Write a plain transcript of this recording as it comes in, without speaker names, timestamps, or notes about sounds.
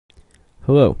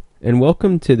Hello, and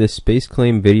welcome to the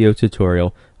SpaceClaim video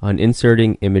tutorial on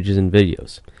inserting images and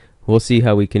videos. We'll see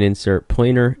how we can insert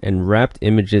planar and wrapped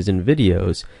images and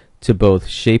videos to both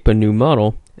shape a new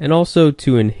model and also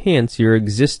to enhance your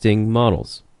existing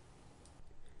models.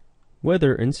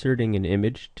 Whether inserting an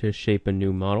image to shape a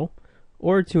new model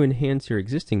or to enhance your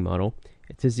existing model,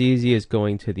 it's as easy as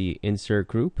going to the Insert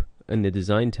group in the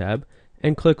Design tab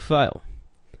and click File.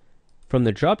 From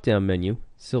the drop-down menu,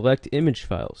 select Image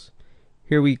Files.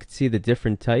 Here we can see the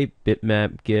different type: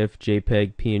 bitmap, GIF,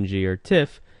 JPEG, PNG, or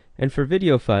TIFF, and for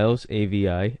video files,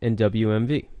 AVI and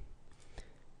WMV.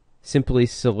 Simply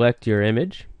select your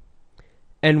image,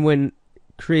 and when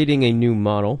creating a new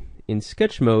model in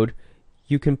sketch mode,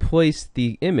 you can place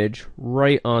the image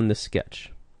right on the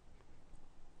sketch.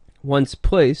 Once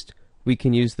placed, we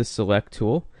can use the Select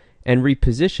tool and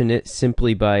reposition it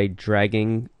simply by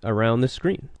dragging around the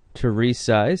screen. To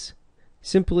resize,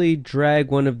 simply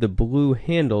drag one of the blue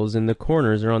handles in the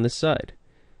corners or on the side.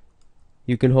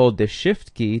 You can hold the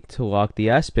Shift key to lock the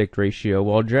aspect ratio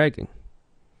while dragging.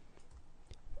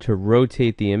 To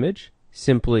rotate the image,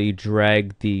 simply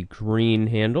drag the green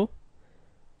handle,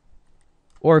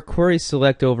 or query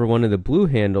select over one of the blue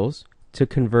handles to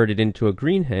convert it into a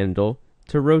green handle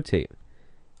to rotate.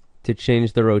 To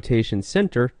change the rotation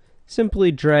center,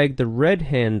 simply drag the red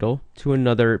handle to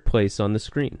another place on the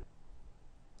screen.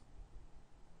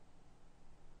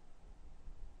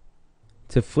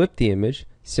 To flip the image,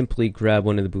 simply grab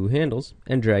one of the blue handles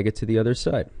and drag it to the other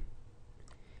side.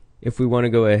 If we want to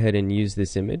go ahead and use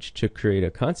this image to create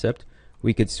a concept,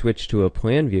 we could switch to a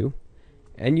plan view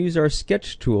and use our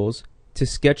sketch tools to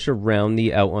sketch around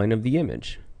the outline of the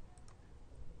image.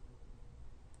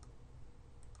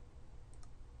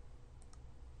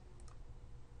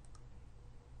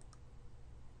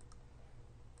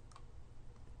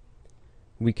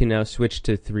 We can now switch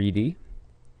to 3D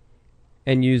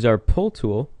and use our pull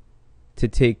tool to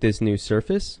take this new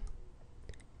surface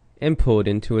and pull it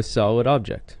into a solid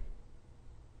object.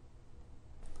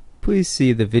 Please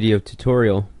see the video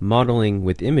tutorial Modeling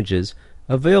with Images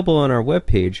available on our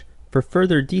webpage for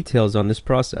further details on this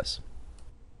process.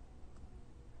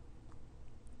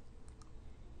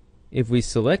 If we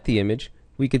select the image,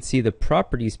 we can see the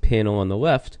Properties panel on the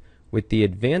left. With the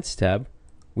Advanced tab,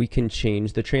 we can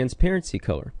change the transparency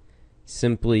color.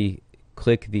 Simply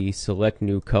click the Select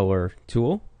New Color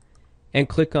tool and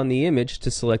click on the image to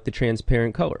select the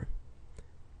transparent color.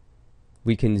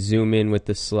 We can zoom in with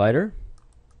the slider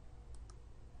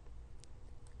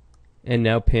and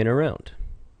now pan around.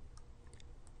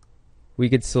 We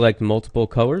could select multiple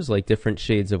colors like different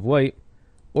shades of white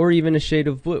or even a shade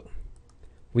of blue.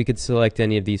 We could select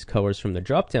any of these colors from the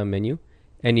drop-down menu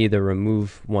and either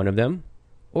remove one of them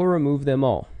or remove them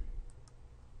all.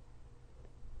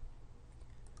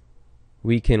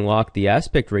 We can lock the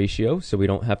aspect ratio so we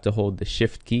don't have to hold the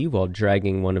Shift key while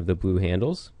dragging one of the blue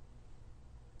handles.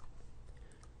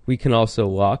 We can also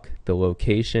lock the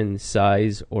location,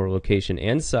 size, or location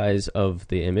and size of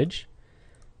the image.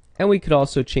 And we could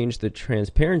also change the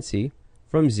transparency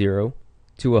from 0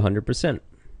 to 100%.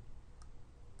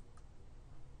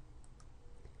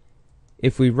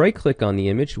 If we right-click on the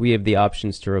image, we have the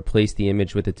options to replace the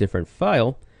image with a different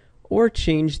file or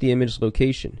change the image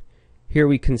location. Here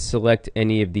we can select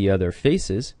any of the other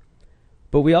faces,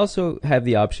 but we also have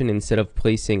the option, instead of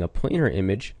placing a planar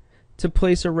image, to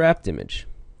place a wrapped image.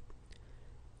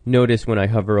 Notice when I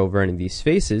hover over any of these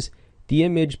faces, the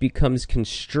image becomes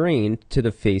constrained to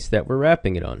the face that we're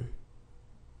wrapping it on.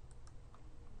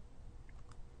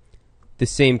 The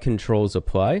same controls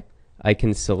apply. I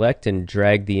can select and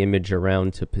drag the image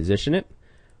around to position it,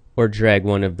 or drag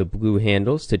one of the blue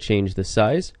handles to change the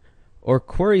size, or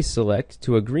query select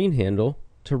to a green handle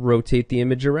to rotate the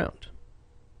image around.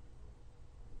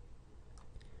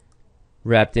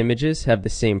 Wrapped images have the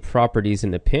same properties in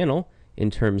the panel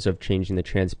in terms of changing the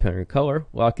transparent color,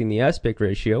 locking the aspect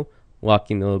ratio,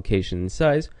 locking the location and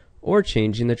size, or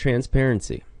changing the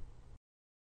transparency.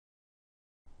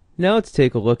 Now let's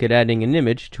take a look at adding an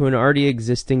image to an already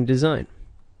existing design.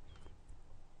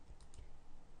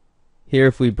 Here,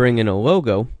 if we bring in a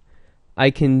logo, I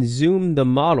can zoom the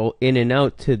model in and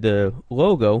out to the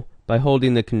logo by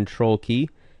holding the Control key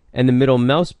and the middle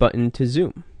mouse button to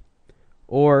zoom.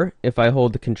 Or if I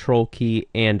hold the Control key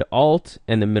and Alt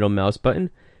and the middle mouse button,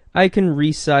 I can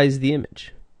resize the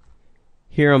image.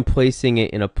 Here I'm placing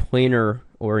it in a planar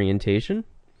orientation,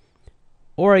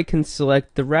 or I can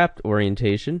select the wrapped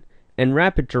orientation and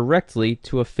wrap it directly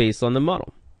to a face on the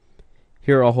model.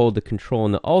 Here I'll hold the Control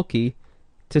and the Alt key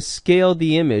to scale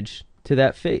the image to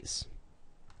that face.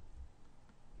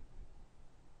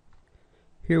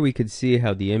 Here we could see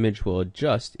how the image will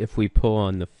adjust if we pull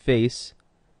on the face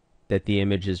that the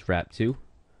image is wrapped to,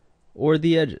 or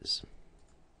the edges.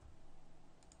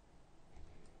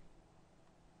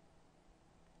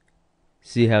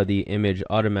 See how the image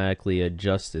automatically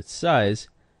adjusts its size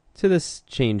to the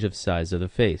change of size of the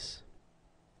face.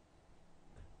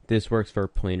 This works for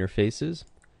planar faces,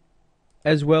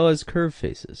 as well as curved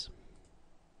faces.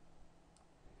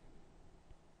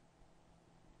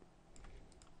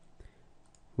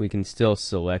 We can still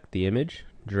select the image,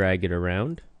 drag it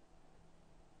around,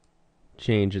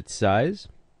 change its size,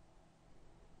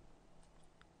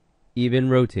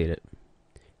 even rotate it.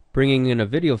 Bringing in a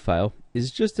video file is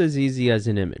just as easy as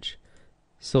an image.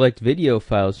 Select video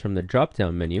files from the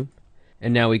drop-down menu,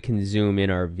 and now we can zoom in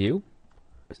our view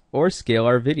or scale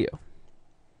our video.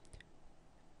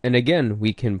 And again,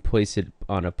 we can place it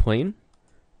on a plane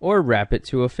or wrap it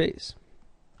to a face.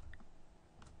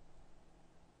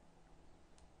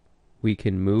 We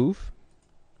can move,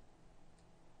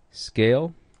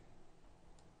 scale,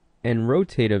 and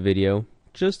rotate a video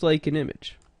just like an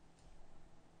image.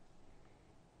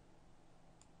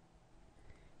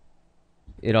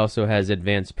 It also has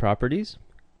advanced properties.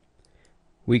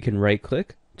 We can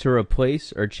right-click to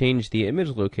replace or change the image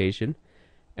location,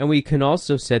 and we can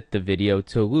also set the video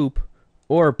to loop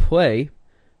or play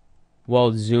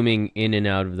while zooming in and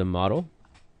out of the model,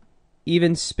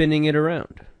 even spinning it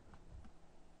around.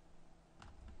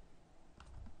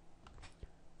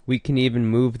 We can even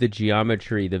move the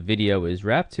geometry the video is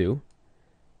wrapped to,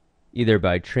 either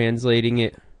by translating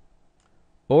it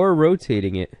or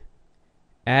rotating it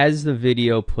as the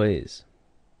video plays.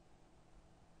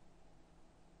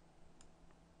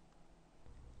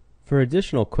 For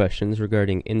additional questions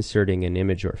regarding inserting an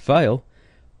image or file,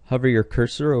 hover your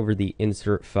cursor over the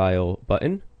Insert File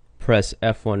button, press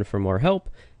F1 for more help,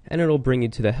 and it'll bring you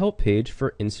to the help page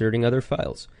for inserting other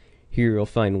files. Here you'll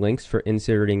find links for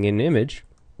inserting an image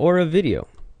or a video.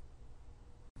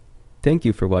 Thank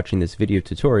you for watching this video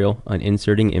tutorial on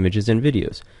inserting images and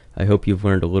videos. I hope you've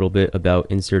learned a little bit about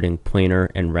inserting planar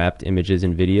and wrapped images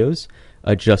and videos,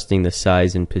 adjusting the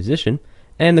size and position,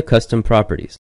 and the custom properties.